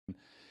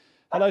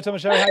Hello, Tom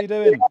and Cheri. How you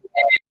doing?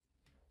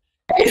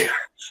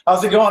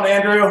 How's it going,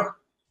 Andrew?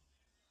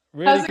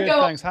 Really good,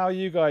 thanks. How are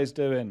you guys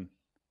doing?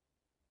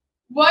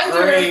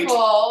 Wonderful. Great.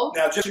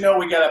 Now, just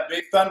we got a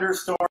big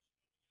thunderstorm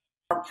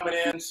coming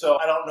in, so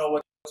I don't know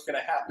what's going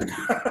to happen.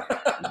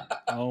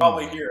 Oh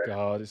Probably my hear it.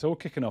 God, it's all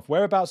kicking off.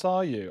 Whereabouts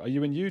are you? Are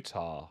you in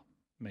Utah,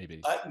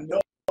 maybe? No,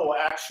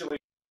 actually,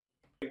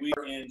 we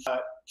are in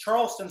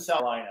Charleston, South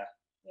Carolina.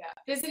 Yeah,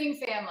 visiting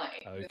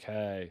family.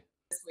 Okay.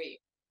 This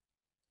week.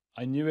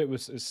 I knew it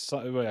was.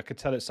 I could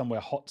tell it's somewhere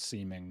hot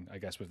seeming, I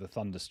guess, with the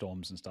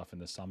thunderstorms and stuff in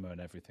the summer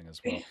and everything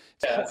as well.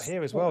 It's hot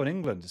here as well in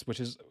England, which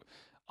is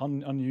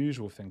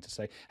unusual thing to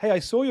say. Hey, I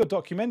saw your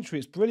documentary.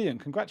 It's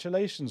brilliant.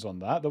 Congratulations on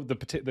that. The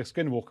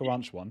Skinwalker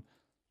Ranch one.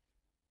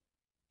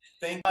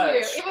 Thank you.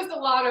 It was a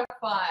lot of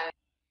fun.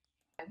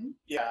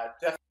 Yeah,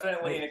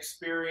 definitely an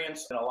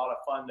experience and a lot of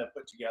fun to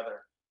put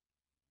together.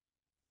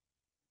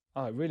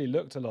 Oh, it really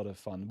looked a lot of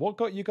fun. What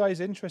got you guys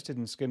interested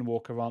in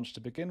Skinwalker Ranch to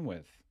begin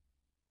with?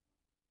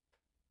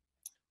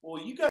 Well,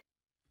 you guys,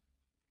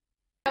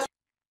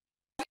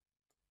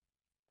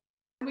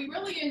 we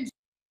really enjoyed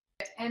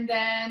it, and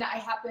then I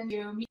happened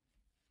to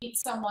meet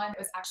someone that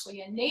was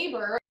actually a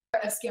neighbor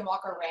of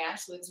Skinwalker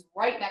Ranch, lives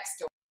right next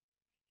door.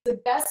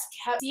 The best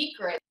kept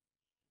secret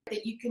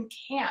that you can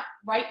camp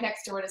right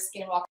next door to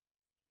Skinwalker,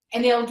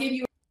 and they'll give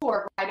you a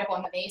tour right up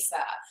on the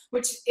mesa,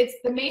 which it's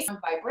the mesa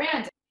by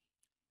Brandon,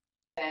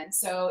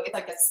 so it's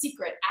like a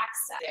secret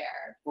access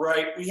there.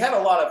 Right. We had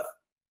a lot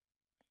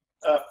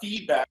of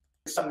feedback,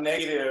 some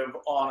negative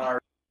on our.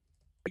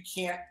 We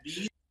can't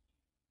be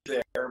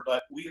there,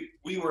 but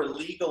we were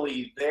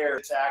legally there.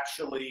 It's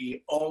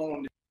actually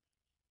owned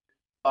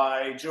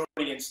by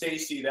Jody and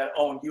Stacy that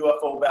own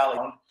UFO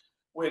Valley,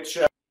 which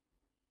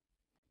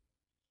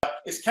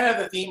is kind of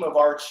the theme of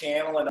our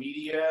channel and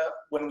media.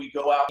 When we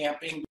go out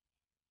camping,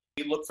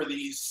 we look for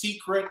these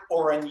secret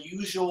or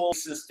unusual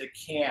places to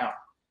camp,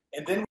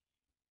 and then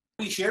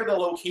we share the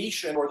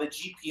location or the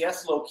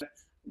GPS location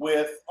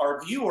with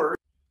our viewers.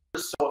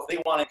 So if they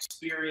want to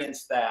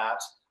experience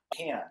that,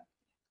 they can.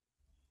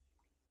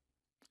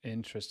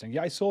 Interesting.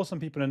 Yeah, I saw some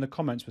people in the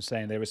comments were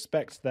saying they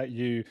respect that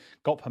you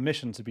got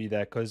permission to be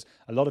there, because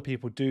a lot of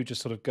people do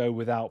just sort of go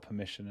without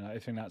permission, and I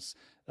think that's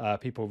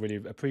people really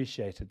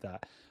appreciated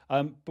that.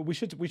 But we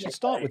should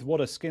start with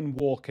what a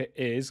skinwalker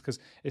is, because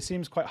it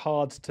seems quite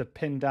hard to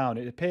pin down.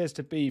 It appears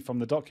to be, from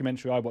the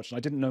documentary I watched, and I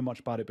didn't know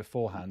much about it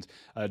beforehand,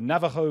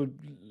 Navajo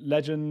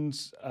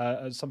legends,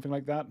 something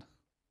like that.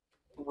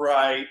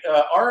 Right.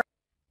 Our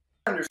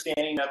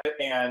understanding of it,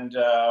 and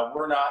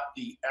we're not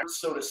the experts,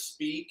 so to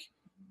speak,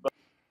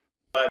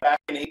 but back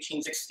in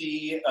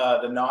 1860,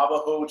 the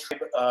Navajo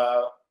tribe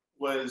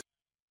was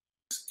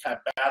kind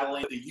of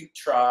battling the Ute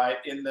tribe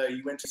in the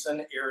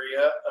Uinta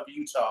area of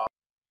Utah.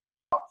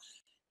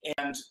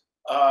 And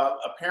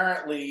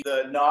apparently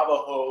the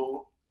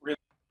Navajo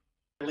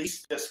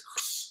released this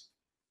curse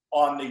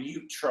on the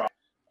Ute tribe,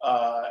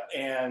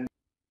 and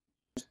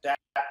that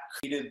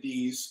created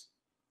these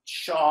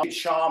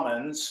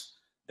shamans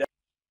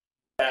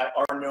that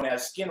are known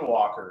as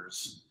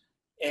skinwalkers,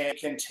 and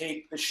can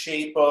take the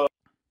shape of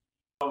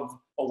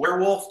a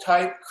werewolf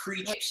type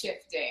creature,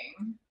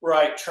 shifting,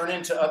 right, turn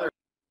into other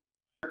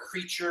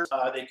creatures.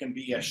 They can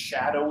be a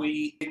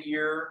shadowy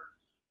figure,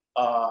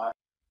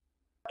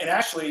 and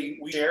actually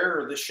we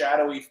share the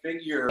shadowy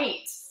figure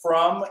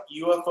from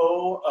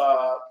UFO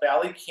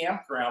Valley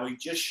Campground. We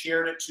just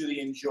shared it to the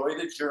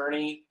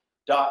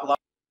enjoythejourney.live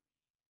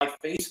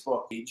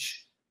Facebook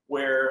page,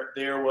 where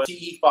there was a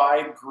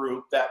CE5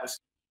 group that was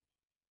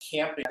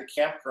camping at the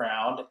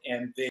campground,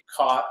 and they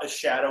caught a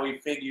shadowy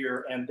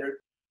figure, and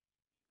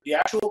the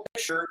actual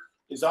picture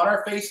is on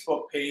our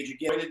Facebook page,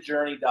 again,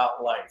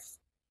 enjoythejourney.life.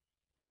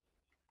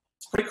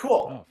 It's pretty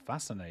cool. Oh,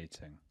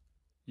 fascinating.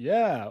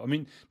 Yeah, I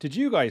mean, did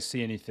you guys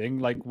see anything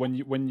like when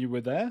you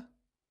were there?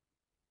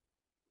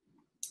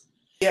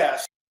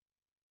 Yes.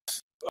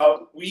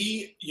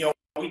 We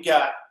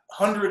got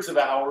hundreds of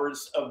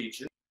hours of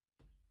region.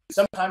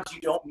 Sometimes you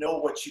don't know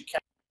what you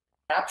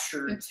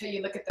captured until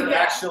you look at the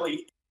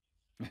actually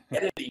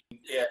editing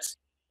it.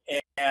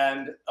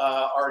 And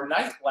our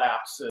night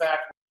lapse, in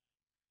fact,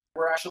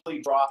 we're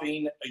actually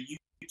dropping a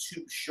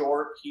YouTube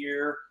short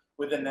here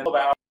within the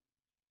 12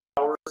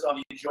 hours on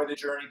the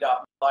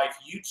enjoythejourney.life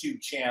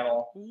YouTube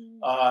channel.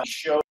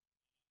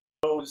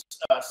 Shows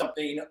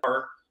something,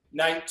 our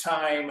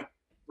nighttime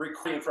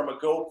recording from a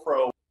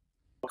GoPro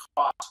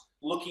caught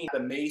looking at the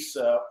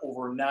mesa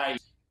overnight.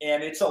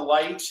 And it's a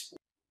light.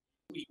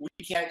 We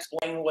can't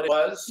explain what it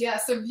was. Yeah,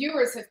 so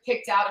viewers have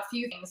picked out a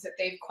few things that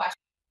they've questioned.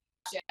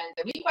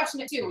 We question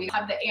it too. We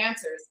have the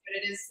answers, but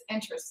it is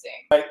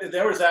interesting.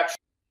 There was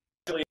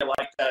actually a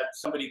light that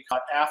somebody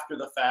caught after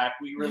the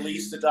fact. We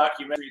released the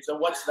documentary. So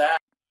what's that?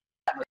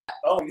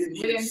 Oh, we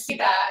didn't see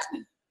that.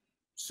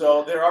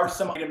 So there are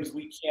some items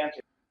we can't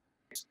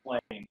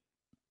explain.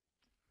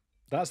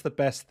 That's the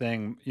best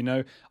thing. You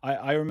know,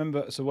 I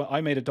remember, so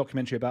I made a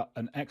documentary about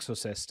an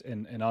exorcist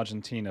in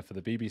Argentina for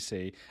the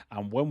BBC.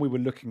 And when we were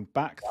looking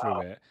back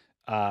through it,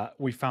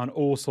 we found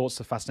all sorts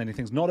of fascinating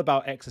things, not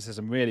about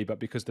exorcism really, but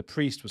because the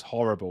priest was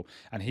horrible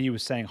and he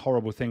was saying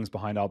horrible things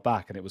behind our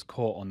back and it was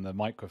caught on the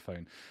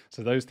microphone.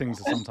 So those things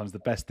are sometimes the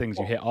best things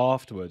you hear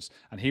afterwards.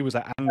 And he was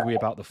like angry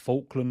about the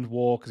Falkland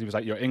War because he was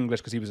like, you're English,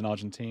 because he was in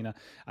Argentina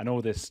and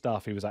all this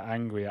stuff. He was like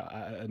angry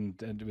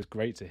and it was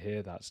great to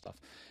hear that stuff.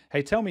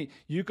 Hey, tell me,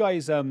 you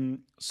guys,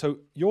 so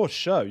your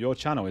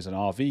channel is an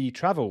RV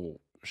travel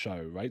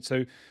show, right?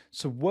 So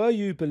were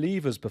you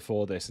believers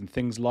before this in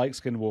things like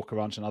Skinwalker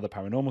Ranch and other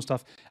paranormal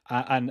stuff,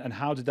 and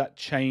how did that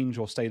change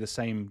or stay the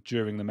same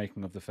during the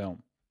making of the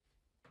film?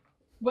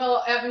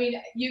 Well, I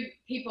mean, you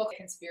people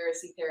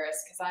conspiracy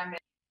theorists, because I'm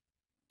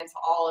into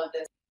all of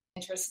this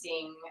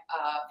interesting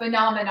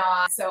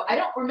phenomenon. So I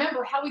don't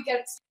remember how we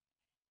get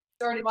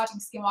started watching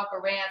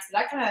Skinwalker Ranch, but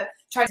I kind of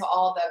tried to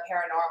all the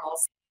paranormal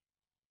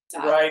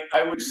stuff. Right.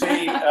 I would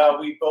say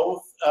we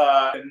both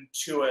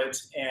into it,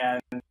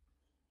 and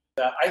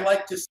I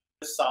like to see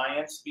the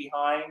science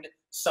behind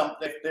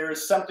something. If there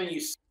is something you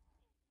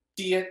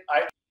see it,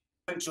 I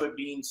into it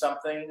being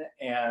something,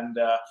 and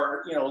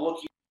or,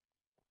 looking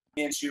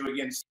into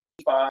against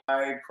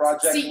CE5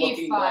 project,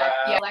 Looking Glass.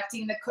 Yeah,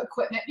 collecting the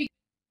equipment,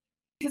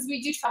 because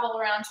we do travel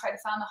around, try to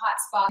find the hot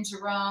spot in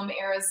Jerome,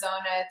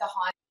 Arizona, at the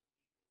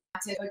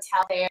haunted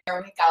hotel there.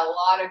 We've got a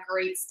lot of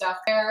great stuff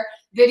there.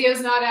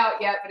 Video's not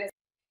out yet, but it's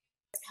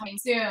coming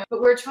soon.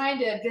 But we're trying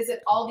to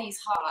visit all these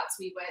hotspots.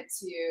 We went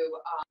to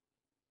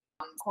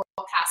Coral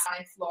Castle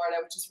in Florida,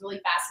 which is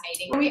really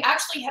fascinating. We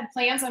actually had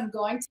plans on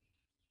going to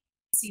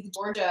see the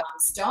Georgia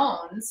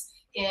Stones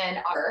in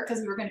October,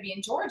 because we were going to be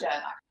in Georgia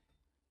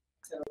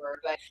in October,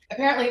 but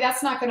apparently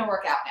that's not going to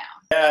work out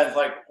now. Yeah, it's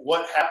like,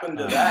 what happened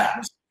to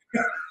that?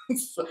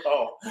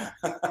 So,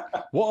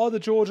 what are the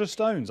Georgia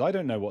Stones? I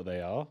don't know what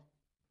they are.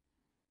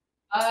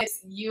 It's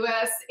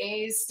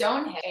USA's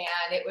Stonehenge,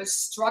 and it was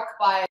struck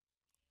by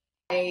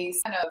a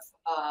kind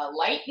of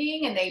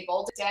lightning, and they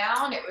bolted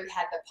down. It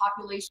had the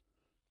population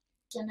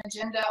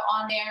agenda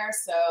on there,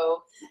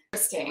 so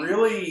interesting.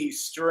 Really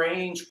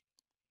strange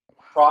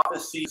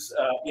prophecies,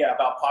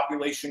 about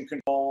population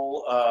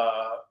control.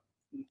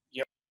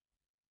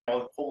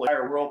 The whole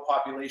entire world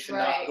population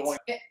not going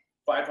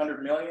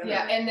 500 million.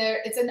 Yeah, and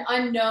it's an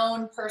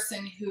unknown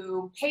person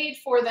who paid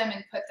for them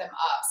and put them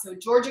up. So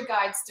Georgia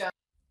Guidestones,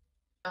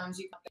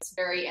 it's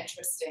very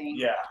interesting.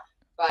 Yeah,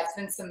 but it's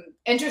been some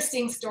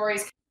interesting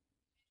stories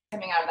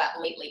coming out of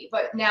that lately.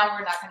 But now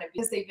we're not going to,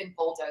 because they've been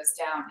bulldozed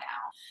down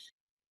now.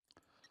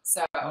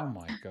 So, oh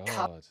my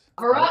God.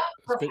 Cover up.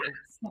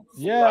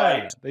 Yeah,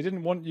 right. They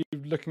didn't want you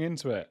looking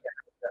into it.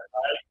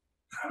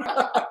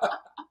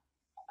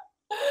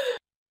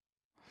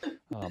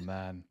 Oh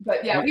man.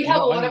 But yeah, we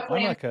have a lot of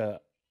plans. I'm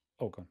like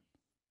oh god.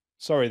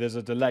 Sorry, there's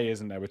a delay,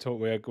 isn't there?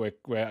 We're at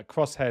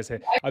crosshairs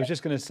here. I was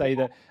just going to say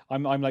that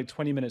I'm like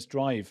 20 minutes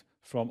drive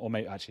from, or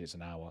maybe actually it's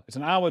an hour. It's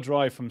an hour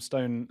drive from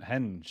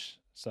Stonehenge.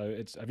 So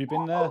have you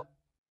been there?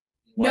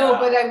 No,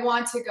 but I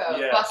want to go.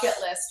 Yes. Bucket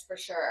list for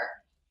sure.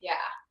 Yeah.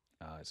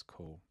 Oh, it's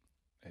cool.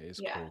 It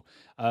is cool.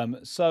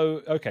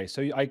 So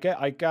I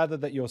gather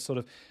that you're sort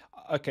of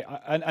okay.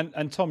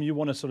 And Tom, you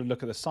want to sort of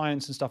look at the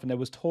science and stuff. And there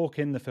was talk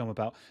in the film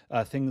about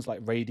things like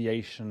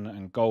radiation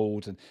and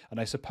gold, and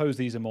I suppose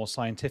these are more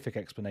scientific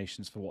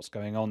explanations for what's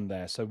going on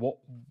there. So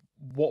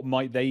what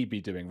might they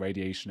be doing?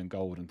 Radiation and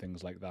gold and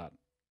things like that.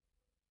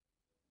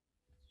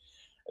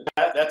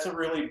 That's a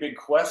really big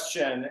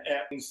question,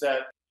 and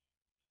that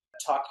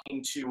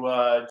talking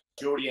to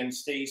Jody and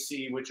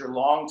Stacy, which are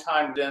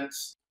longtime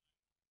residents.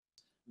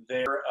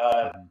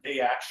 They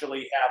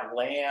actually have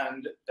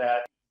land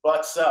that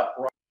butts up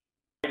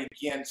right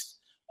against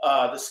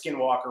the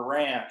Skinwalker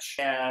Ranch,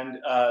 and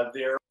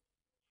there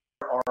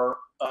are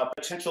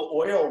potential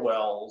oil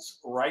wells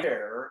right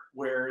there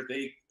where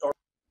or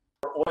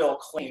oil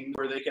claims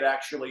where they could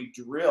actually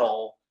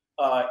drill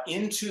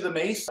into the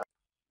mesa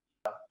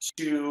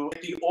to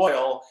get the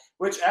oil,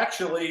 which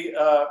actually,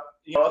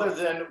 other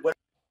than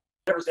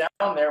whatever's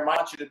down there might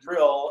want you to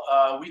drill,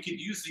 we could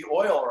use the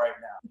oil right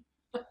now.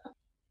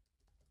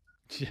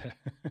 Yeah,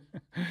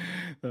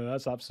 no,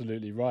 that's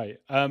absolutely right.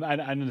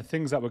 And the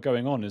things that were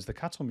going on is the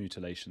cattle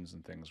mutilations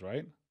and things,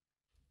 right?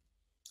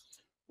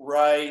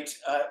 Right.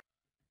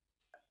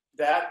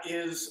 That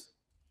is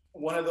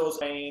one of those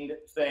main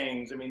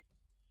things. I mean,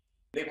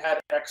 they've had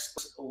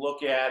experts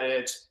look at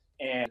it,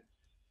 and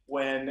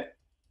when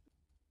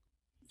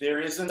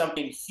there isn't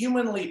something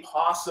humanly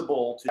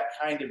possible to that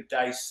kind of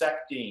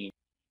dissecting,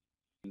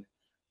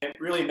 it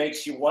really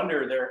makes you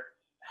wonder there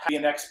has to be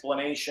an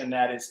explanation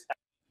that is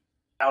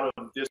out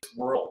of this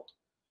world.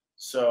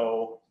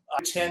 So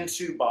I tend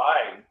to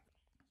buy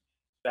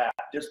that.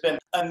 There's been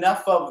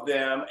enough of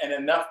them and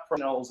enough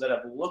professionals that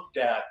have looked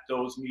at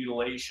those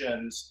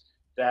mutilations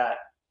that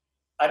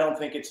I don't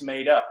think it's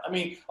made up. I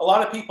mean, a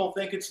lot of people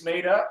think it's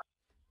made up,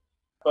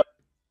 but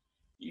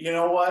you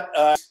know what?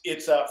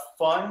 It's a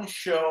fun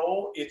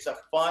show. It's a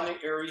fun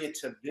area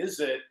to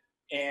visit.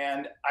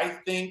 And I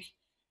think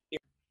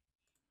if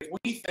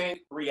we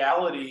think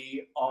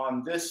reality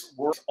on this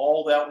world is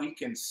all that we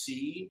can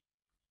see,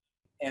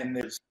 and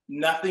there's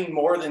nothing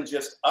more than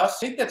just us,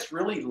 I think that's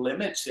really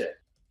limited.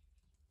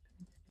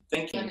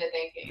 thinking. Limited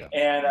thinking.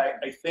 And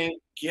I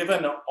think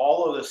given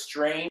all of the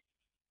strange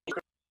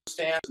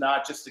circumstances,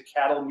 not just the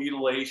cattle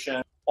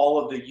mutilation, all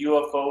of the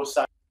UFO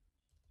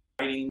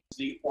sightings,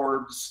 the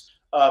orbs,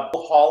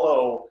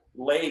 Hollow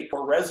Lake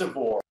or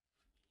Reservoir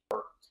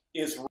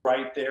is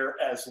right there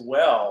as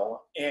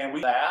well. And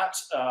we that,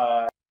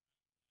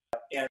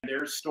 and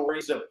there's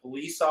stories of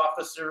police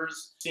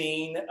officers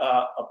seeing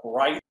a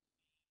bright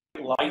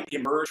light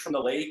emerge from the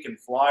lake and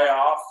fly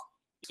off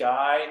the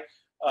sky.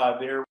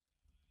 There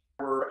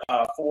were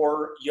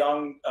 4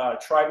 young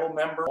tribal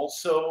members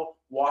also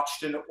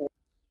watched an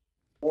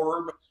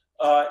orb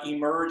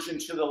emerge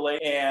into the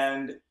lake.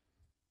 And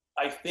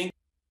I think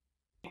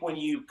when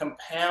you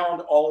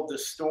compound all of the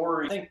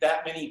stories, I think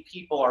that many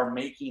people are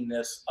making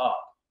this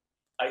up.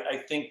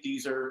 I think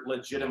these are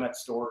legitimate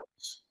stories.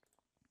 It's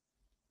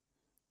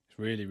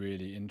really,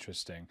 really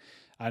interesting.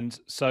 And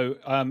so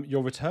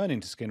you're returning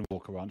to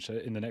Skinwalker Ranch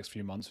in the next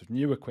few months with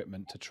new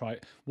equipment to try.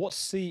 What's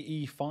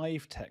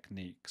CE5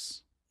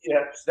 techniques?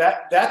 Yes,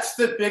 that's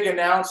the big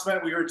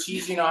announcement we were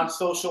teasing on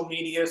social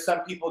media.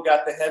 Some people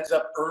got the heads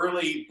up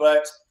early,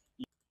 but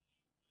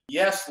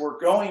yes, we're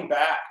going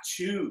back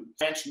to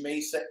Ranch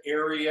Mesa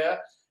area,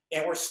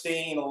 and we're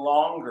staying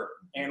longer,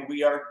 and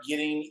we are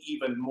getting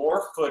even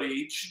more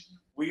footage.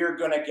 We are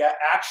going to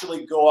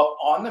actually go up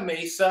on the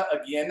mesa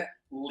again,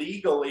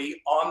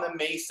 legally on the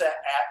mesa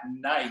at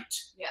night.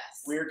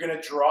 Yes. We're going to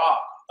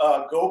drop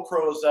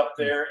GoPros up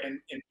there and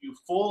do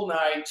full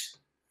night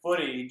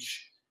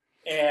footage.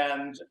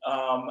 And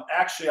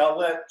actually, I'll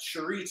let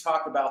Cheri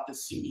talk about the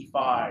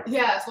CE5.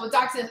 Yes, well,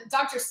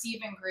 Dr.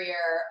 Stephen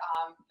Greer,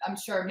 I'm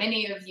sure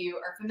many of you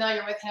are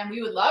familiar with him.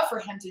 We would love for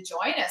him to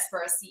join us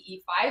for a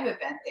CE5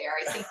 event there.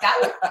 I think that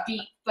would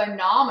be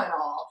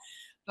phenomenal.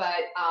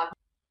 But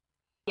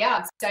yeah,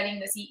 I'm studying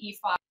the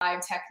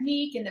CE5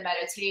 technique and the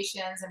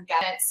meditations and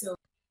get it so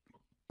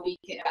we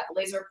can get the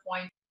laser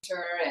pointer.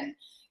 And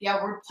yeah,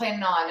 we're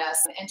planning on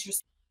some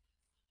interesting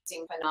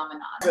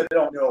phenomenon. I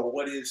don't know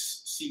what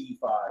is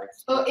CE5.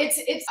 Oh, it's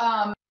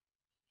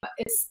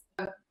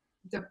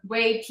the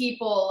way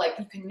people, like,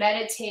 you can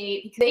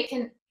meditate because they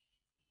can.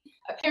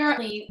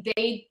 Apparently,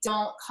 they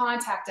don't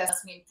contact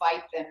us. We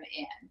invite them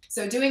in.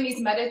 So doing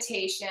these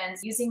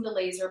meditations, using the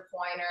laser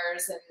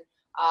pointers and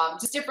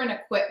just different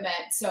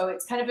equipment. So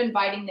it's kind of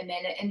inviting them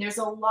in. And there's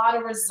a lot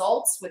of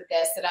results with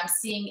this that I'm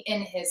seeing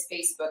in his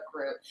Facebook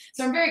group.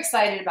 So I'm very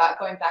excited about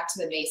going back to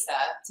the Mesa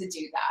to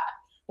do that.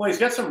 Well, he's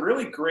got some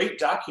really great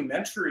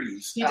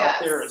documentaries out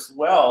there as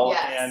well.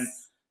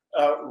 Yes.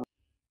 And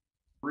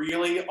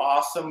really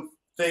awesome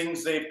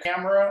things they've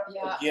camera.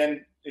 Yeah.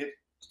 Again, it's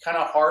kind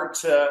of hard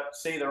to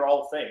say they're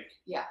all fake.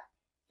 Yeah,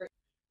 for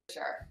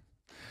sure.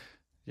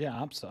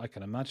 Yeah, absolutely. I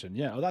can imagine.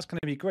 Yeah, well, that's going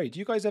to be great. Do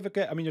you guys ever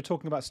get, I mean, you're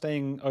talking about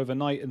staying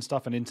overnight and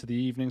stuff and into the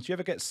evenings. Do you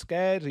ever get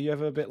scared? Are you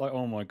ever a bit like,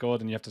 oh my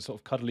God, and you have to sort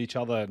of cuddle each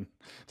other and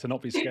to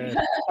not be scared?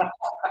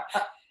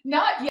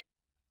 Not yet.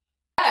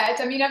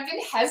 I mean, I've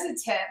been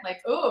hesitant,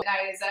 like, oh,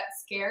 is that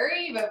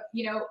scary? But,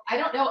 I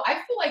don't know. I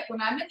feel like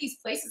when I'm in these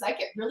places, I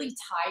get really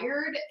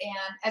tired.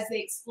 And as they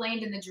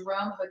explained in the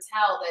Jerome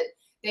Hotel, that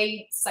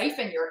they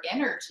siphon your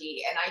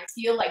energy. And I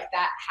feel like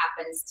that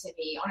happens to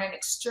me on an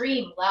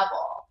extreme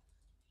level.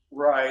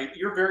 Right.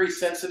 You're very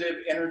sensitive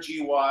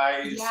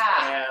energy-wise.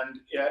 Yeah. And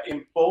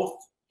in both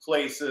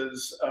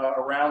places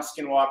around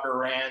Skinwalker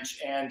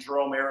Ranch and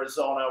Jerome,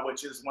 Arizona,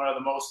 which is one of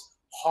the most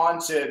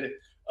haunted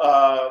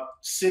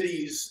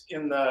cities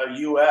in the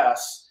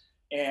U.S.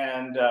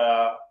 And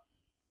it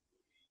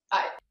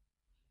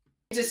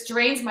just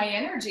drains my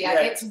energy.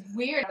 Yeah. It's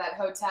weird. That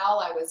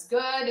hotel, I was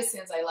good. As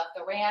soon as I left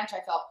the ranch, I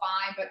felt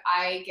fine, but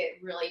I get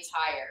really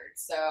tired.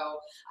 So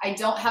I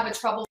don't have a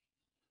trouble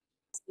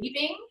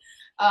sleeping.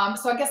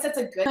 So I guess that's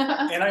a good.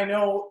 And I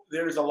know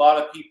there's a lot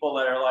of people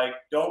that are like,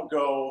 don't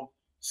go,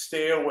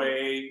 stay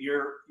away.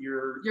 You're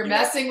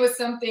messing with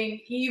something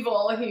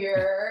evil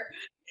here.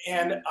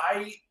 And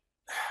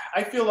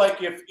I feel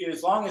like if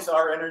as long as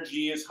our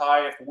energy is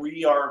high, if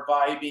we are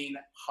vibing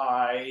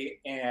high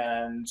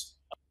and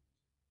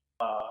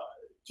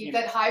keep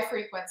that high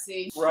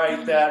frequency,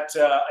 right? That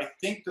I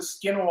think the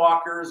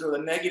skinwalkers or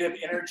the negative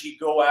energy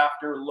go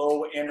after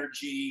low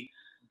energy,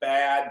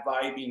 bad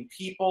vibing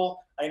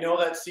people. I know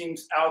that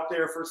seems out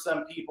there for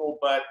some people,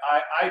 but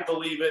I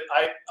believe it.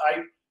 I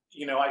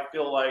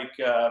feel like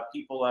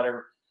people that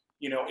are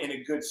in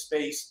a good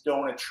space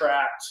don't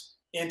attract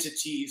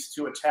entities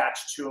to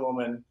attach to them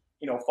and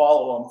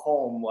follow them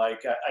home.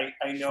 Like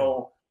I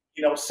know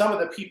some of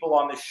the people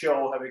on the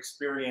show have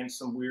experienced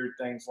some weird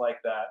things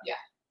like that. Yeah.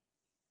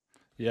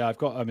 Yeah, I've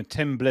got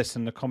Tim Bliss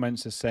in the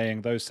comments is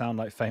saying those sound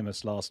like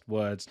famous last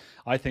words.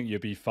 I think you'll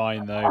be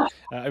fine though.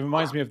 It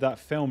reminds me of that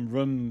film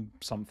Room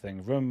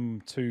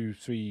 2,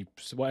 3,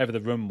 whatever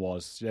the room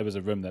was. There was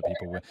a room that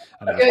people were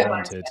and it was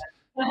haunted.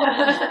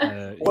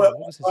 Well,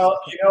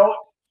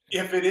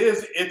 if it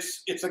is,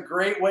 it's a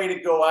great way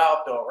to go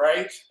out though,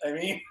 right? I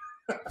mean,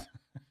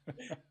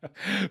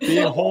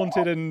 being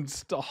haunted and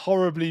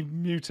horribly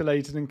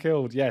mutilated and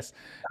killed. Yes.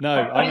 No,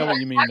 I know what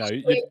you mean though.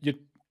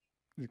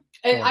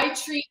 And I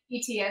treat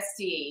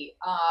PTSD.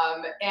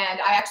 And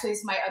I actually,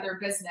 it's my other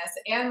business.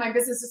 And my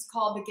business is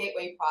called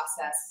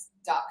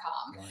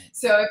thegatewayprocess.com. Right.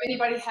 So if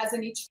anybody has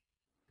any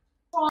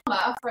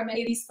trauma from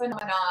any of these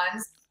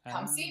phenomenons,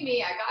 come see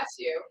me. I got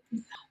you.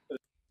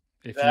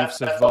 If you've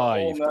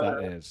survived,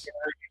 that is.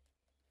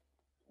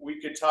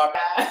 We could talk.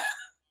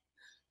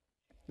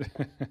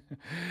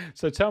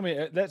 So tell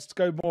me, let's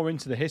go more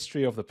into the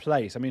history of the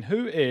place. I mean,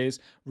 who is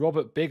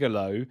Robert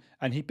Bigelow?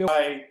 And he built.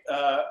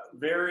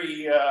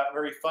 Very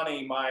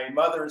funny. My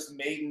mother's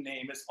maiden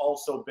name is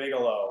also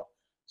Bigelow.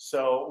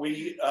 So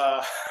we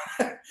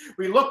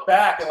we look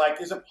back and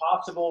like, is it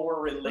possible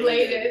we're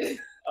related?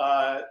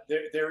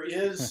 There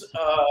is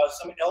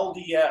some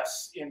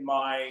LDS in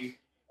my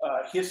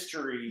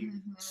history,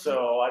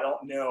 so I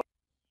don't know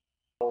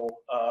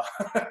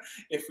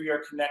if we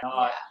are connected or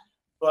not.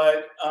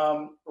 But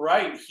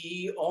right,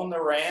 he owned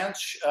the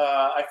ranch.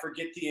 I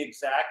forget the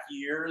exact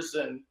years,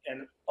 and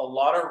a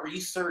lot of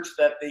research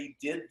that they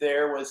did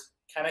there was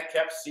kind of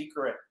kept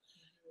secret.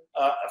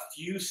 A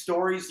few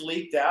stories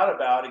leaked out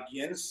about,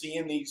 again,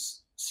 seeing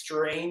these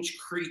strange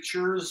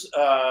creatures.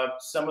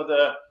 Some of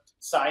the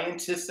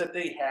scientists that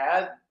they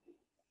had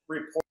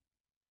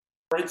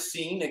reported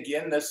seeing,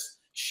 again, this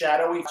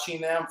shadowy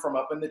watching them from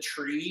up in the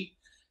tree.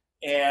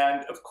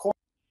 And of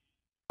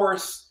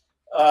course,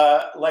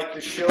 like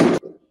the show.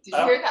 Did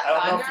you hear that?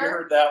 I don't know if you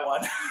heard that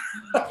one.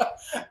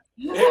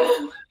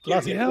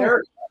 Bloody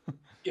hell.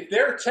 If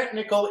there are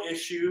technical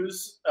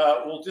issues,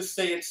 we'll just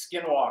say it's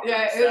Skinwalker.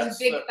 Yeah, it was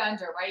big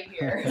thunder right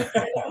here.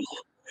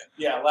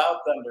 Yeah, loud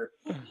thunder.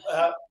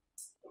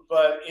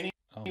 But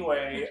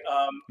anyway,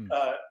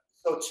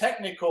 so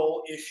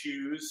technical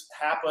issues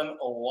happen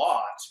a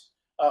lot.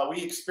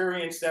 We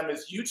experience them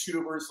as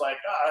YouTubers, like,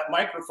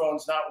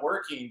 microphone's not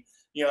working.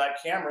 You know,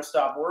 that camera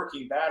stopped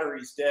working,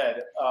 battery's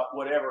dead,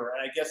 whatever.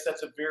 And I guess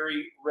that's a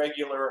very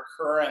regular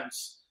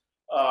occurrence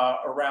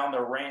around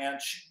the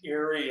ranch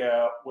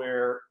area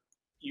where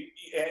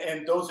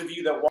and those of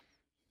you that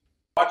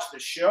watch the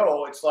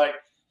show, it's like,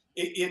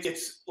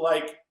 it's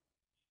like,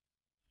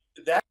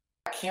 that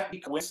can't be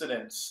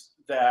coincidence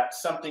that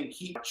something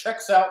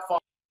checks out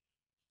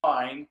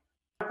fine,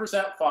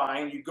 100%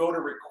 fine, you go to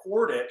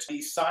record it,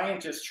 these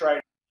scientists try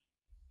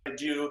to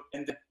do,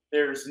 and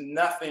there's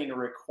nothing to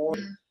record.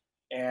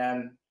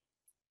 And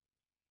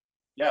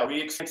yeah,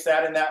 we experienced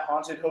that in that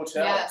haunted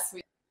hotel. Yes,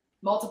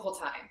 multiple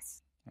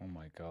times. Oh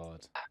my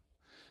God.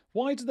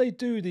 Why do they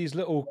do these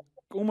little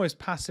almost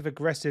passive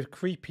aggressive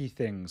creepy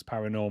things,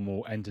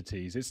 paranormal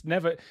entities? It's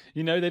never,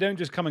 you know, they don't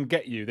just come and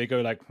get you. They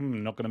go like,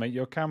 not going to make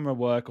your camera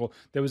work. Or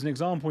there was an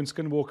example in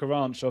Skinwalker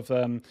Ranch of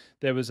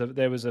there was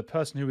a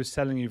person who was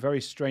selling you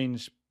very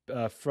strange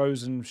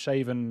frozen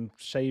shaven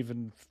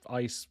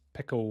ice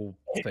pickle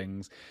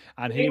things,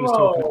 and he was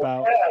talking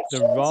about the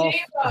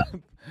raft.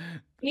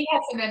 He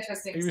had some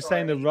interesting he was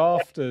saying the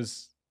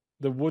rafters,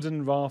 the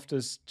wooden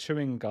rafters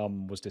chewing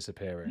gum was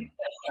disappearing.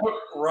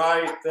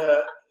 Right,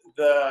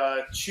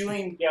 the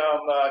chewing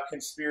gum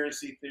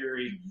conspiracy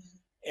theory.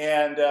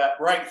 And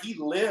right, he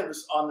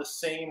lives on the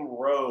same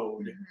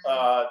road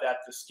that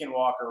the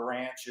Skinwalker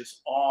Ranch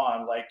is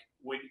on. Like,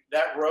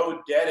 that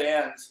road dead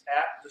ends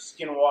at the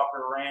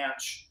Skinwalker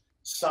Ranch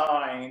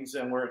signs,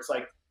 and where it's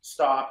like,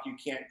 stop, you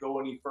can't go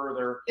any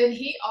further. And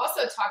he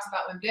also talks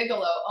about when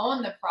Bigelow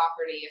owned the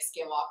property of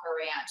Skinwalker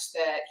Ranch,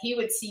 that he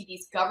would see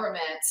these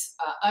government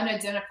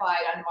unidentified,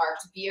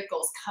 unmarked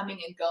vehicles coming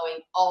and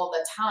going all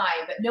the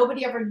time, but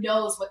nobody ever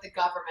knows what the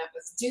government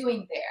was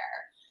doing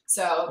there.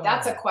 So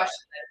that's a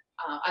question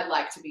that I'd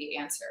like to be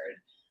answered.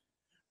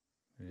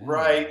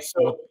 Right.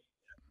 So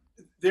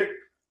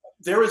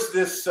there was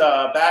this,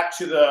 back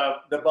to the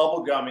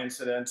bubblegum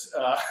incident,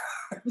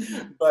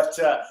 but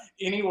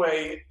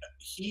anyway,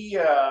 he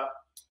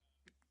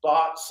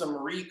bought some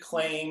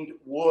reclaimed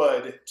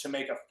wood to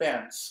make a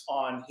fence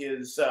on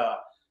his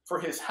for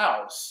his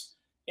house,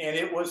 and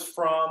it was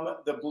from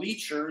the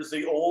bleachers,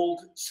 the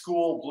old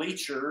school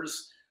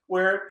bleachers,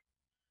 where,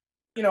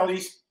 you know,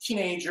 these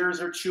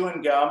teenagers are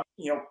chewing gum,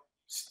 you know,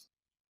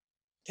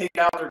 take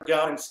out their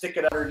gum and stick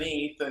it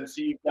underneath, and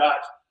so you've got,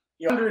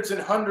 you know, hundreds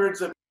and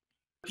hundreds of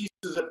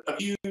pieces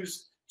of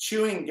used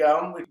chewing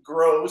gum, with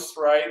gross,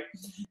 right?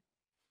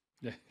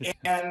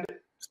 And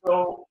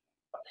so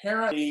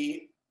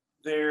apparently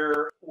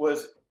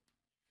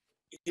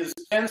his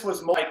fence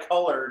was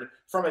multicolored.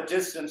 From a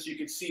distance, you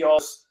could see all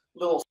this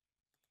little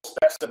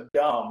specks of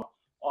gum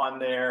on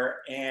there,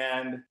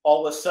 and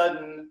all of a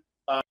sudden,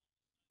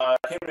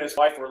 him and his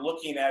wife were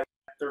looking at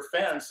their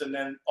fence, and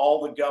then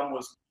all the gum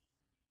was,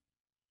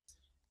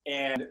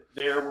 and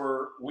there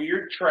were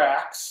weird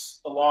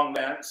tracks along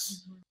the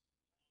fence,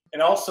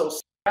 and also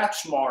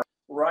scratch marks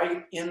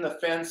right in the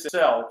fence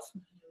itself.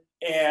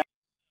 And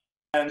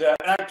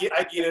I get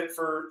it,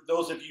 for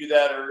those of you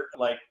that are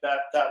like that.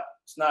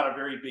 That's not a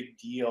very big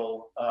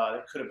deal.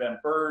 It could have been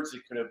birds.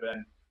 It could have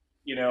been,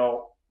 you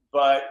know,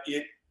 but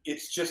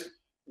it's just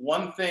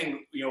one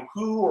thing. You know,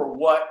 who or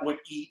what would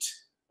eat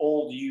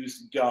old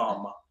used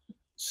gum?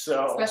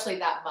 So especially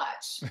that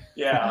much.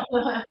 Yeah,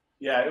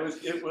 yeah.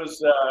 It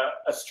was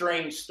a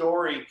strange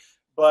story.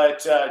 but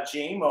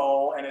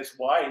JMO and his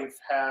wife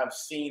have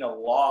seen a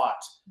lot.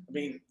 I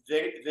mean,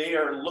 they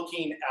are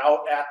looking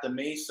out at the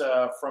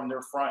mesa from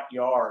their front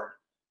yard,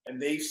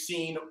 and they've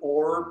seen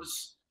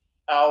orbs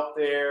out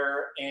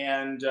there.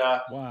 And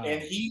Wow.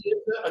 and he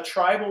is a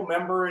tribal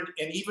member,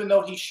 and even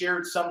though he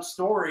shared some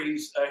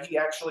stories, he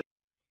actually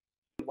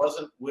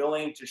wasn't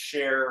willing to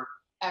share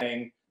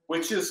anything,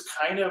 which is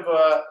kind of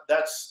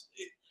that's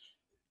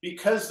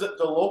because the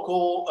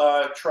local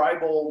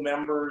tribal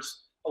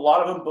members, a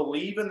lot of them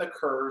believe in the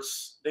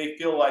curse. They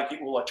feel like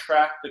it will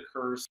attract the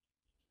curse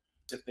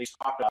if they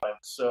talk about it.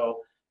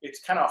 So it's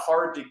kind of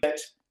hard to get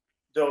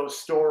those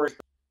stories.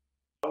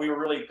 We were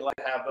really glad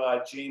to have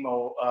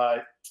JMO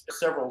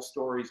several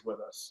stories with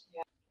us.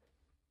 Yeah.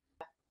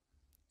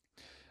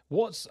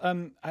 What's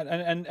and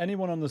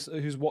anyone on this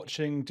who's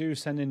watching, do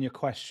send in your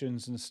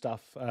questions and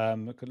stuff. I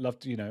could love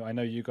to, I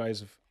know you guys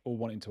have all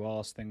wanting to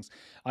ask things.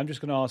 I'm just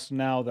going to ask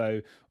now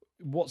though,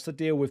 what's the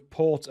deal with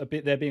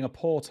there being a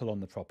portal on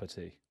the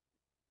property?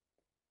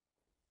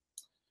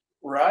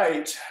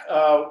 Right.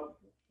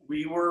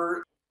 We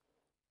were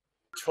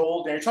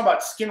told, and you're talking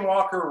about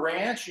Skinwalker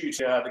Ranch,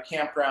 the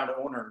campground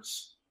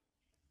owners.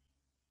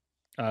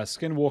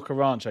 Skinwalker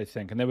Ranch, I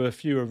think, and there were a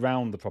few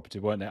around the property,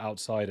 weren't there,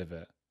 outside of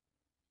it?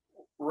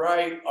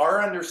 Right.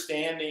 Our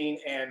understanding,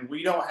 and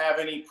we don't have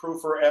any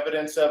proof or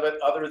evidence of it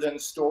other than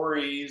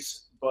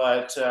stories,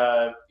 but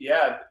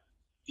yeah,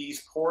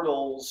 these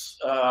portals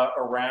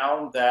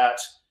around that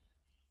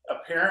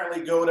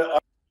apparently go to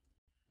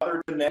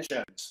other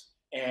dimensions,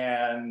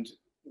 and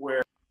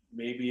where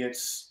maybe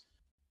it's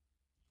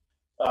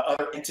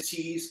other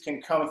entities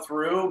can come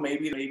through.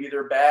 Maybe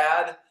they're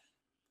bad,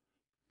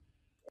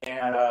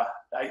 and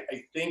I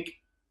think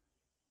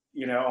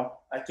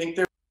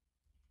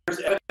there's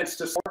evidence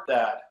to support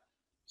that.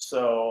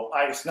 So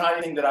it's not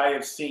anything that I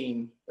have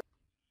seen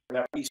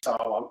that we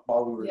saw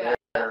while we were there.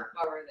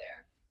 While we're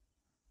there.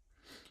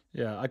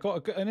 Yeah, I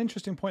got an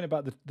interesting point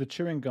about the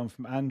chewing gum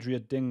from Andrea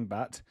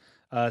Dingbat,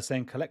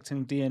 saying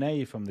collecting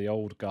DNA from the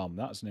old gum.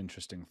 That's an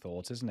interesting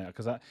thought, isn't it?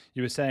 Because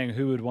you were saying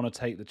who would want to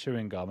take the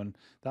chewing gum, and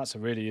that's a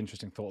really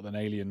interesting thought. That an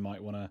alien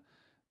might want to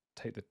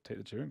take the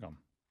chewing gum.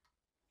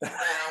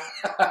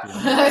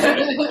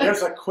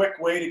 There's a quick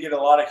way to get a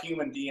lot of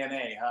human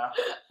DNA, huh?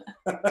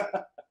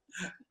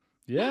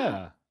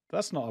 Yeah,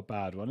 that's not a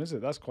bad one, is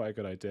it? That's quite a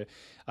good idea.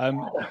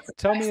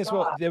 Tell me as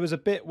well, there was a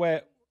bit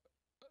where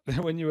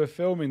when you were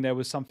filming, there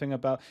was something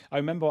about, I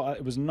remember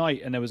it was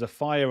night and there was a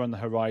fire on the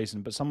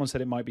horizon, but someone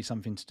said it might be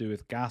something to do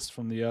with gas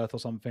from the earth or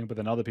something, but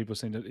then other people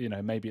seemed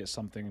to, maybe it's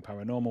something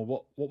paranormal.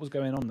 What was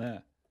going on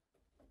there?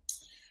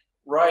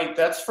 Right,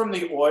 that's from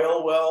the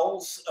oil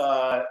wells.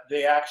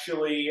 They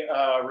actually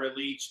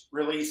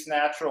release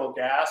natural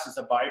gas as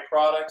a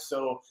byproduct,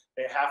 so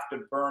they have to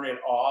burn it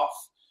off.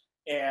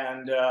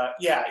 And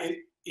yeah,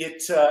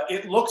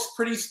 it looks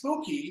pretty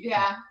spooky.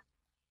 Yeah,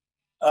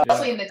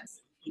 especially in the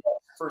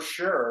for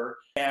sure.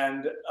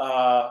 And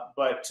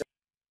but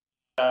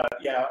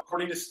yeah,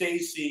 according to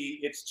Stacy,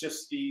 it's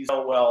just these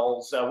oil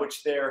wells,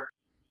 which there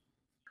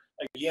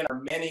again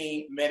are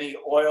many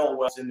oil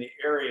wells in the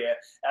area.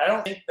 And I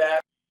don't think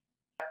that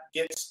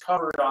gets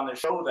covered on the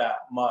show that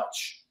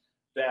much.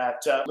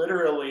 That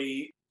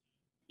literally,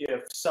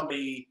 if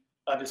somebody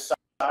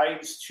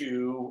decides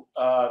to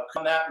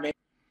come that mesa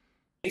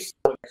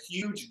with a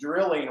huge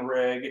drilling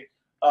rig,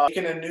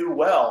 making a new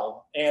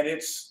well, and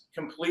it's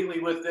completely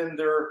within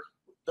the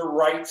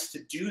rights to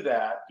do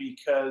that,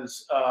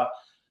 because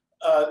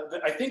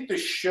I think the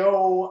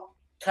show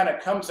kind of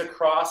comes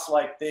across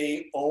like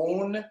they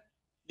own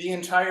the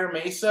entire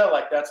mesa,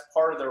 like that's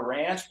part of the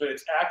ranch, but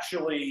it's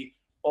actually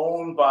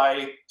owned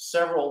by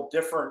several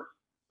different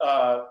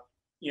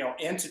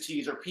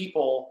entities or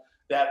people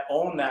that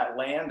own that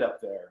land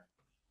up there.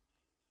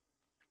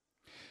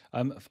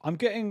 I'm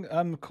getting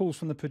calls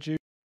from the producer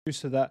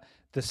that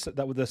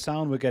the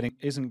sound we're getting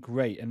isn't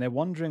great, and they're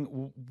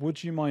wondering,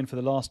 would you mind for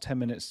the last 10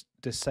 minutes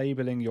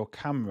disabling your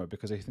camera,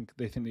 because they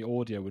think the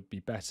audio would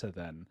be better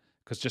then,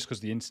 because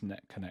the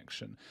internet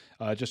connection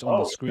just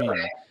on the screen.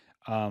 Okay.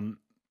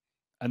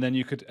 And then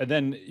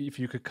if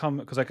you could come,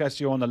 because I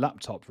guess you're on a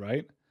laptop,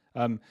 right?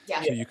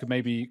 Yeah. So you could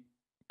maybe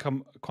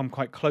come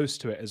quite close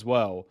to it as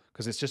well,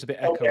 because it's just a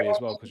bit echoey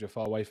as well, because you're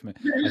far away from it.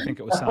 I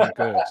think it will sound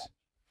good.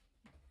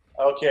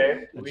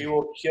 Okay, we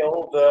will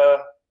kill the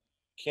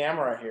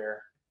camera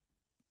here.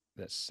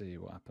 Let's see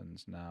what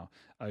happens now.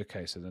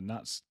 Okay, so then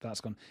that's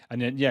gone,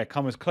 and then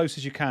come as close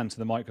as you can to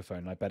the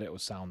microphone. I bet it will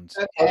sound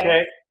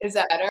okay. Is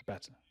that better?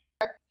 Better.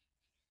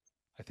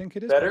 I think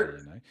it is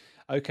better.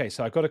 Okay,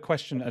 so I've got a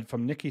question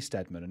from Nikki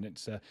Stedman, and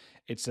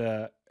it's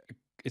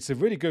a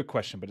really good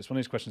question, but it's one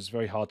of these questions that's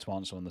very hard to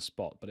answer on the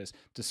spot. But it's,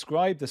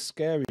 describe the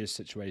scariest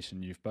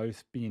situation you've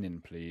both been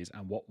in, please,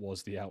 and what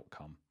was the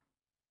outcome?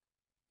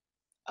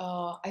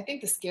 Oh, I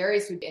think the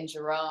scariest would be in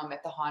Jerome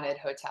at the haunted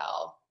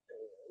hotel.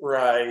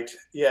 Right.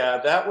 Yeah,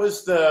 that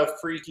was the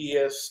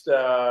freakiest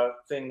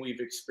thing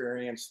we've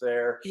experienced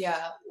there.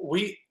 Yeah.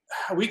 We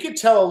could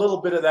tell a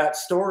little bit of that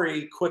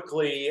story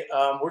quickly.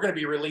 We're going to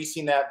be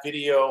releasing that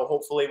video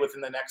hopefully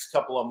within the next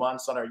couple of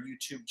months on our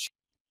YouTube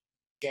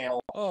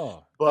channel.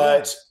 Oh,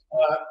 But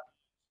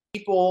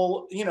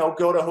people,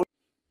 go to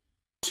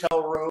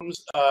hotel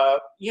rooms,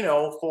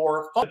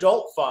 for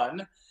adult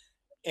fun,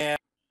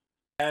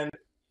 and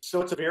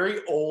so it's a very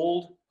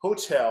old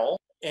hotel,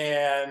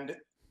 and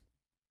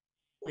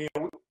we're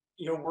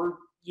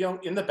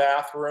in the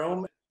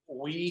bathroom,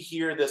 we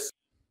hear this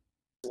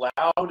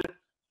loud,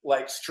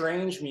 like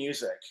strange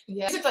music.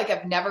 Yeah, music like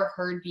I've never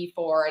heard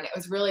before, and it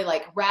was really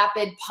like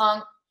rapid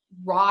punk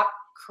rock,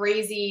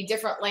 crazy,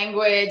 different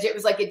language. It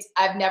was like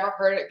I've never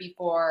heard it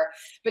before,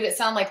 but it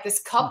sounded like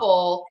this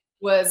couple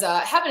was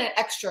having an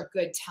extra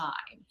good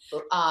time,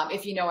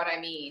 if you know what I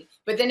mean.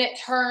 But then it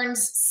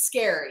turns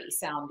scary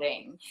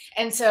sounding,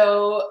 and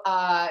so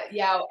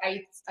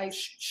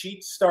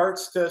She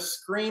starts to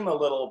scream a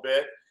little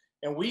bit,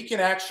 and we can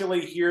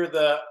actually hear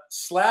the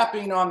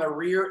slapping on the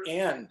rear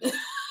end.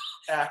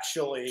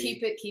 Actually,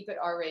 keep it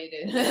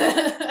R-rated.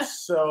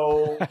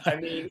 So I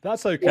mean,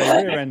 that's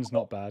okay. Rear end's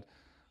not bad.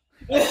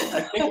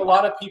 I think a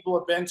lot of people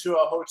have been to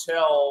a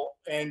hotel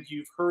and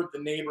you've heard the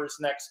neighbors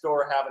next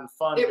door having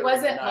fun. It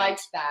wasn't like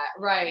that,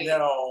 right?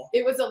 No,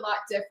 it was a lot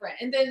different.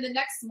 And then the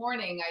next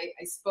morning,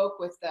 I spoke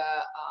with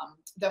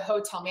the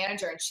hotel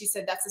manager, and she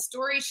said that's a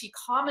story she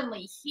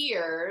commonly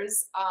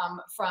hears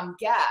from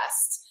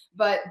guests.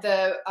 But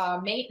the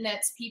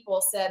maintenance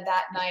people said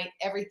that night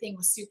everything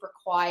was super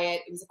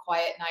quiet. It was a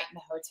quiet night in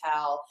the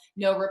hotel.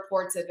 No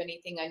reports of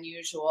anything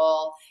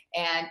unusual,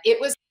 and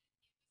it was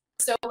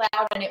so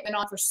loud and it went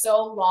on for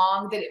so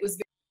long that it was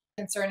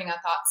very concerning. I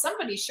thought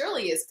somebody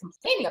surely is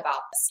complaining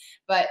about this,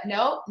 but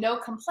no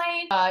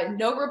complaint,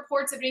 no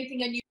reports of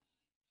anything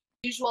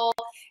unusual.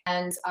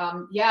 And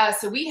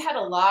so we had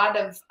a lot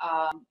of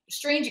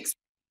strange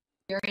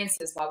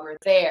experiences while we were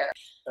there.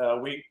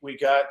 We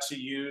got to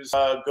use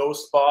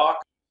Ghost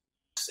Box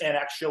and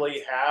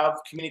actually have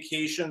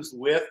communications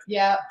with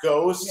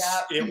ghosts.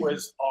 It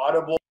was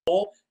audible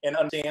and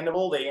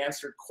understandable. They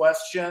answered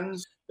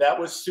questions. That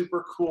was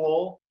super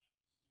cool.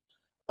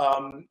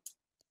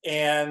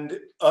 And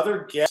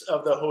other guests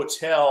of the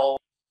hotel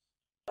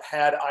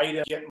had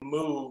items get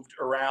moved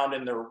around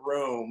in their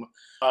room,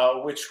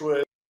 which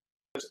was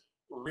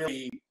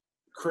really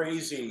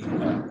crazy.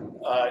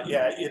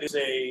 It is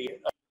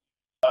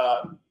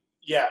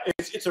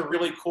it's a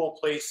really cool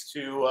place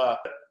to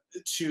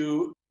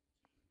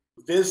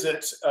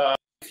visit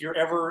if you're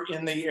ever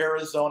in the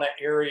Arizona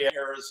area.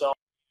 Arizona,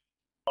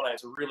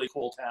 it's a really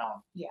cool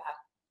town. Yeah.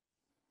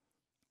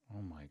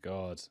 Oh my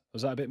God.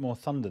 Was that a bit more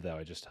thunder there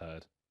I just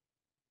heard?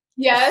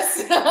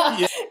 Yes.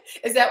 Yeah.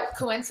 Is that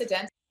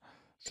coincidental,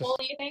 do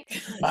you think?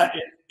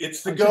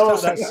 It's the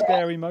ghost. That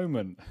scary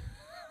moment.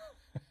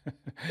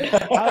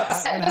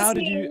 How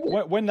did you,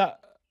 when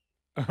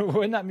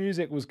that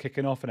music was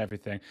kicking off and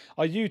everything,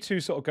 are you two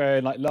sort of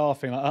going like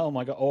laughing like, oh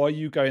my God, or are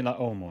you going like,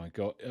 oh my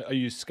God, are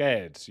you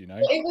scared,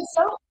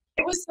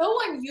 It was so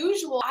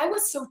unusual. I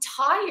was so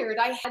tired.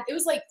 It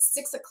was like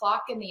 6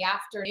 o'clock in the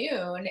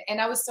afternoon,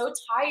 and I was so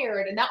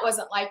tired, and that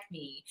wasn't like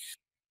me.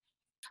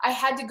 I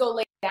had to go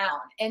lay down.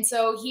 And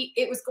so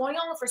it was going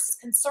on for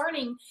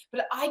concerning,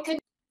 but I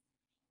couldn't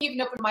even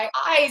open my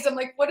eyes. I'm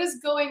like, what is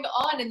going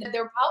on? And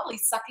they're probably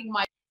sucking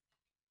my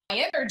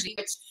energy,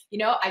 which,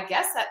 I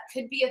guess that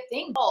could be a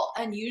thing. Well,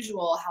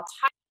 unusual how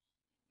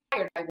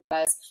tired I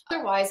was.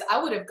 Otherwise,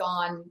 I would have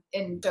gone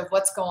into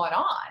what's going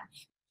on,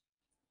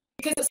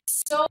 because it was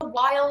so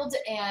wild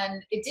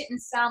and it didn't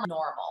sound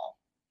normal.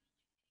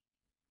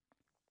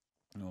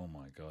 Oh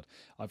my God.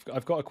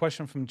 I've got a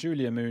question from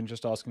Julia Moon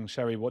just asking,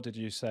 Cheri, what did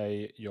you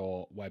say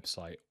your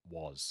website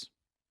was?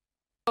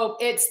 Oh,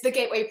 it's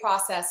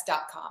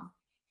thegatewayprocess.com.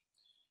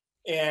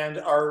 And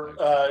our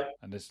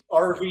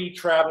RV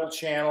travel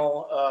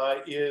channel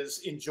is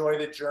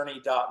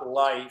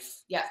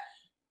enjoythejourney.life. Yeah.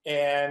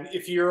 And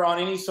if you're on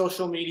any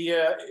social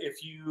media,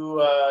 if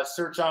you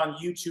search on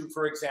YouTube,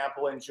 for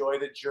example, Enjoy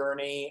the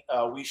Journey,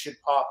 we should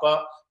pop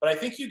up. But I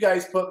think you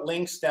guys put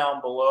links down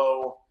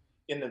below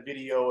in the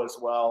video as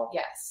well.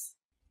 Yes.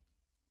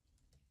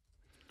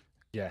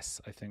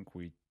 Yes, I think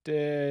we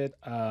did.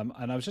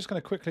 And I was just going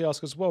to quickly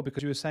ask as well,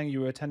 because you were saying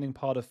you were attending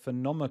part of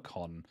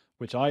Phenomicon,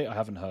 which I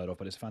haven't heard of,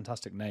 but it's a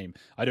fantastic name.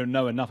 I don't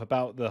know enough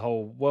about the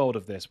whole world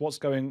of this. What's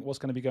going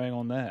to be going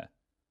on there?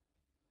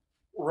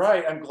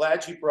 Right. I'm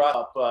glad you brought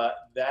up.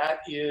 That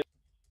is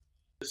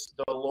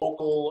the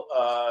local,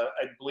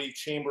 I believe,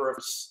 chamber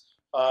of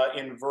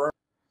in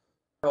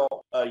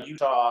Vernal,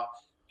 Utah.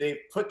 They've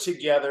put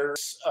together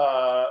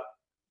a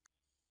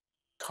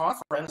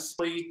conference.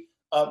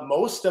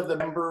 Most of the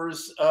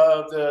members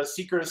of the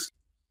Secret of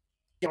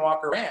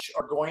Skinwalker Ranch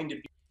are going to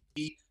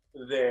be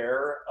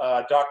there.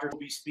 Doctors will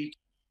be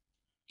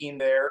speaking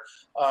there.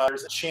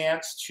 There's a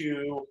chance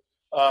to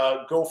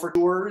go for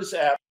tours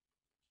at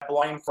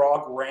Blind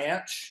Frog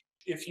Ranch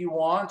if you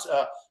want.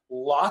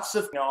 Lots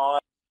of on.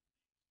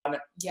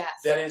 Yes.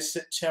 That is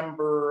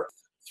September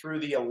through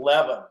the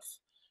 11th.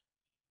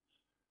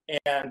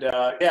 And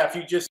if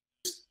you just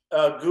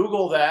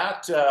Google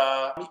that,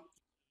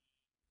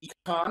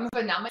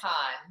 Phenomicon.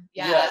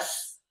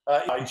 Yes.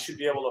 You should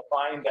be able to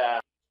find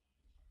that.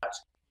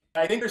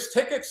 I think there's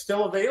tickets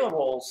still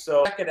available,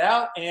 so check it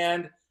out,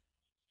 and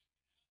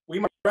we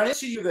might run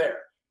into you there.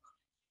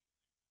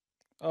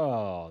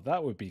 Oh,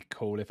 that would be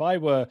cool. If I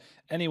were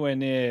anywhere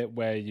near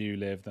where you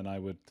live, then I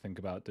would think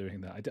about doing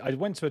that. I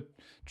went to a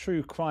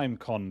true crime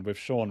con with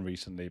Sean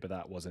recently, but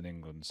that was in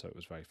England, so it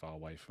was very far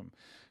away from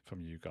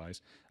you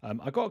guys.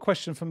 I got a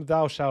question from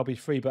Thou Shall Be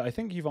Free, but I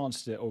think you've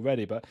answered it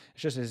already. But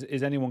it's just,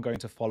 is anyone going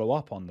to follow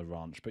up on the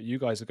ranch? But you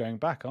guys are going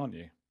back, aren't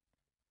you?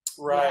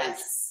 Right.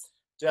 Yes.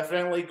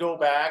 Definitely go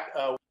back.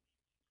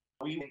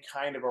 We were in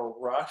kind of a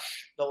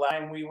rush the last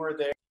time we were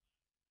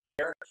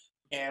there,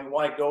 and we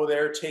want to go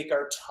there, take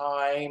our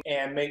time,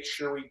 and make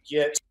sure we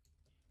get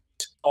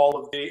all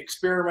of the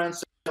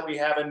experiments that we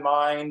have in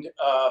mind,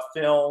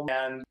 film,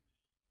 and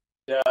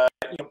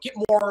get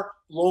more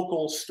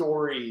local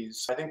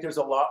stories. I think there's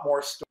a lot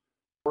more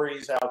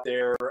stories out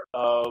there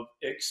of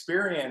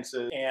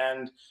experiences,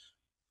 and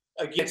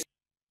again, it's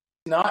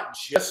not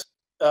just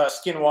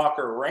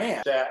Skinwalker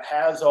Ranch that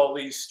has all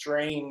these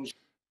strange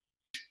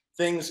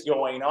things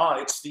going on.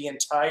 It's the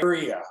entire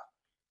area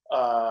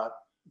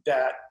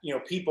that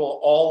people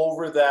all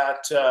over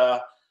that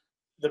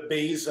the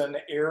Basin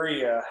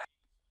area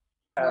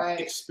have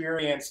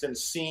experienced and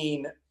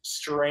seen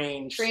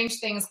strange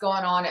things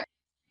going on at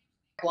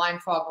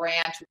Blind Frog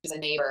Ranch, which is a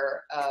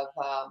neighbor of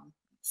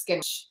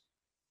Skinwalker.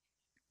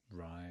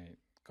 Right.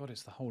 God,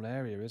 it's the whole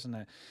area, isn't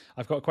it?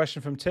 I've got a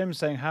question from Tim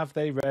saying, have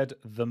they read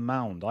The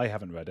Mound? I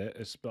haven't read it.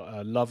 It's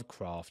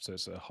Lovecraft, so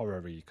it's a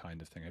horror-y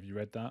kind of thing. Have you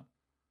read that?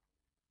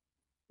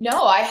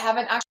 No, I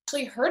haven't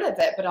actually heard of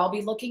it, but I'll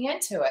be looking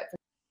into it.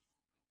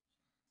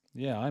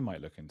 Yeah, I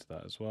might look into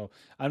that as well.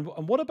 And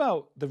what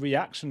about the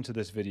reaction to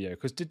this video?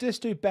 Because did this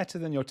do better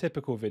than your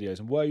typical videos?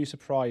 And were you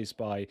surprised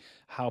by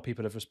how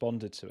people have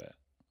responded to it?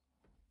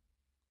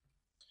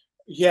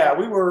 Yeah,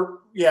 we were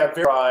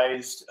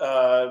very surprised.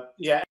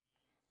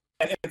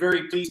 And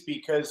very pleased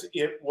because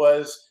it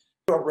was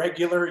a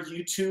regular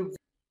YouTube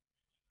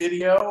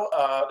video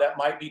that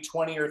might be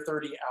 20 or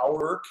 30 hour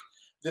work.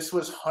 This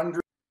was hundreds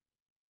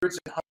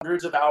and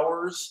hundreds of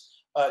hours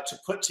to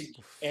put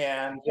together.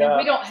 And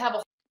we don't have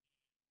a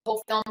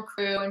whole film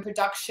crew and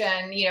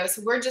production,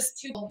 so we're just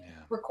two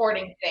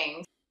recording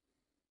things.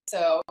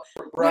 So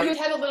we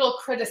had a little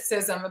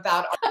criticism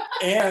about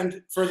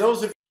and for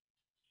those of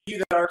you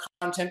that are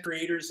content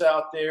creators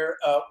out there,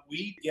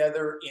 we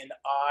together in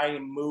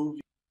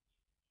iMovie.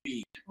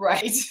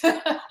 Right.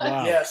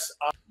 Wow. Yes.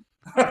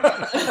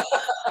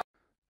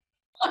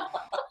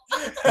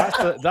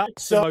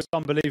 That's the most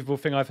unbelievable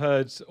thing I've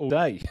heard all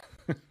day.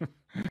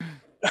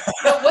 What's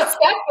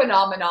that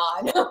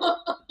phenomenon?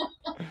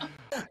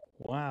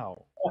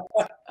 Wow.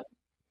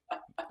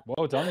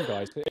 Well done,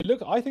 guys.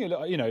 I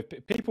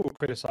think people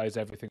criticize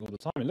everything all the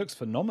time. It looks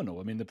phenomenal.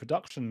 I mean, the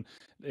production,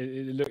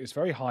 it's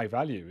very high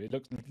value.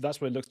 That's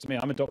what it looks to me.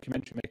 I'm a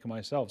documentary maker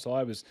myself, so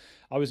I was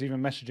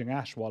even messaging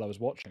Ash while I was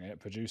watching it,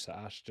 producer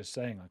Ash, just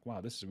saying like,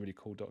 "Wow, this is a really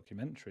cool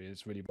documentary.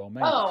 It's really well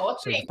made." Oh, well,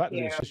 so the fact that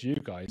it's just you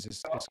guys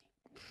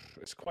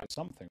it's quite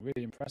something.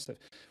 Really impressive.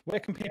 Where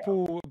can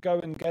people go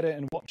and get it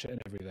and watch it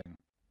and everything?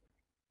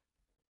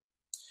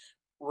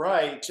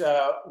 Right.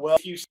 Well,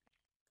 if you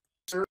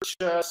search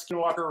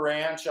Skinwalker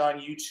Ranch on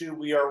YouTube,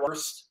 we are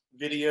worst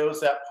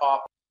videos that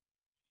pop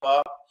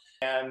up.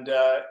 And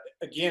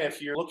again, if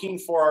you're looking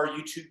for our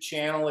YouTube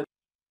channel,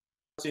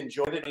 it's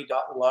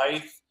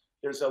enjoythemy.life.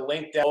 There's a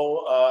link down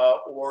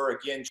below, or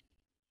again,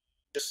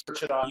 just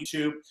search it on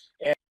YouTube.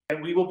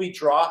 And we will be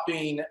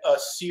dropping a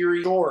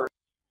series of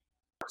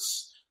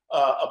shorts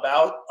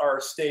about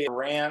our stay at the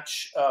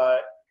ranch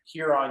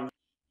here on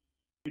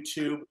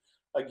YouTube.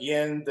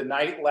 Again, the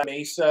Night Lab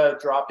Mesa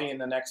dropping in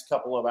the next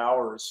couple of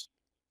hours.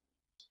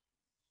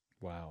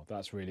 Wow,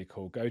 that's really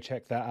cool. Go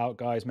check that out,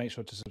 guys. Make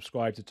sure to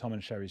subscribe to Tom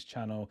and Cheri's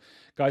channel.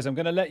 Guys, I'm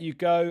going to let you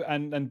go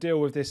and deal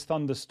with this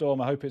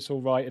thunderstorm. I hope it's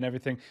all right and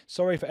everything.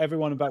 Sorry for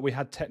everyone about we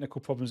had technical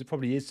problems. It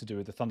probably is to do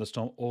with the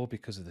thunderstorm or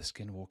because of the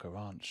Skinwalker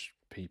Ranch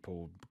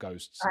people,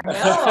 ghosts. I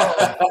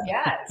know,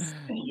 yes.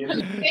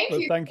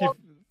 Thank you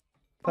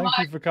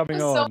for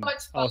coming on. So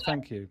much fun. Oh,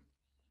 thank you.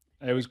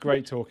 It was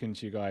great talking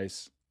to you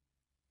guys.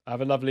 Have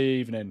a lovely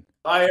evening.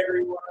 Bye,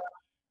 everyone.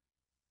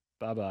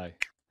 Bye-bye.